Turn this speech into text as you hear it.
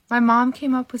My mom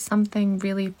came up with something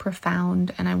really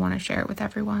profound, and I want to share it with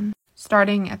everyone.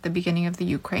 Starting at the beginning of the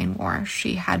Ukraine war,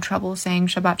 she had trouble saying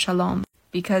Shabbat Shalom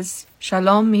because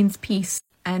Shalom means peace,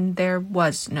 and there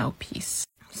was no peace.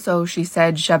 So she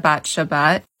said Shabbat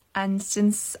Shabbat, and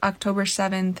since October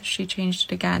 7th, she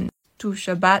changed it again to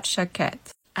Shabbat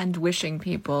Shaket, and wishing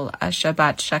people a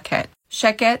Shabbat Shaket.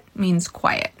 Shaket means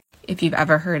quiet. If you've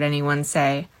ever heard anyone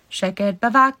say, Shaket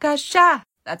bavakasha,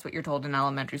 that's what you're told in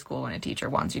elementary school when a teacher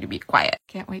wants you to be quiet.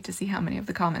 Can't wait to see how many of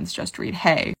the comments just read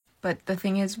hey. But the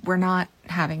thing is, we're not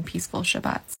having peaceful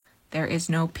Shabbats. There is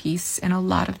no peace in a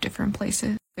lot of different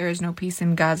places. There is no peace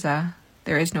in Gaza.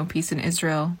 There is no peace in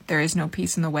Israel. There is no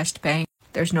peace in the West Bank.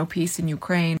 There's no peace in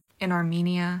Ukraine, in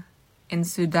Armenia, in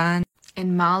Sudan,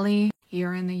 in Mali,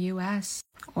 here in the US,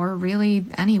 or really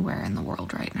anywhere in the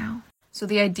world right now. So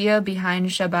the idea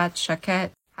behind Shabbat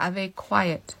Shaket, have a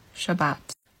quiet Shabbat.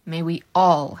 May we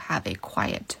all have a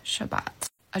quiet Shabbat.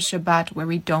 A Shabbat where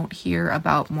we don't hear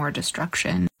about more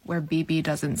destruction, where Bibi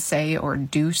doesn't say or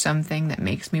do something that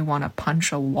makes me want to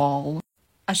punch a wall.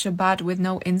 A Shabbat with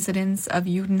no incidents of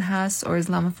Judenhass or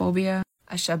Islamophobia.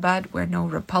 A Shabbat where no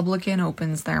Republican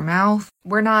opens their mouth.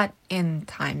 We're not in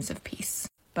times of peace,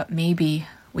 but maybe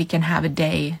we can have a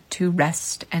day to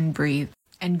rest and breathe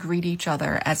and greet each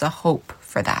other as a hope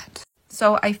for that.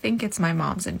 So I think it's my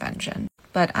mom's invention,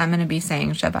 but I'm going to be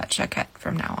saying Shabbat Shaket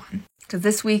from now on. Because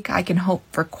this week I can hope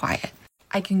for quiet.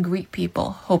 I can greet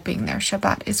people hoping their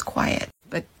Shabbat is quiet,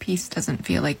 but peace doesn't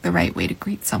feel like the right way to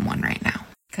greet someone right now,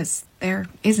 because there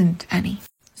isn't any.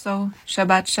 So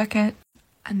Shabbat Shaket,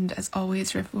 and as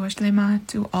always, Refuah Shlema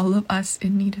to all of us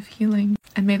in need of healing,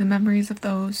 and may the memories of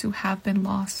those who have been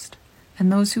lost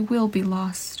and those who will be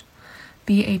lost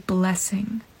be a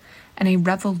blessing and a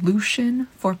revolution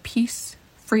for peace,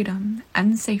 freedom,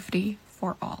 and safety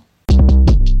for all.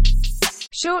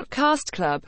 Shortcast Club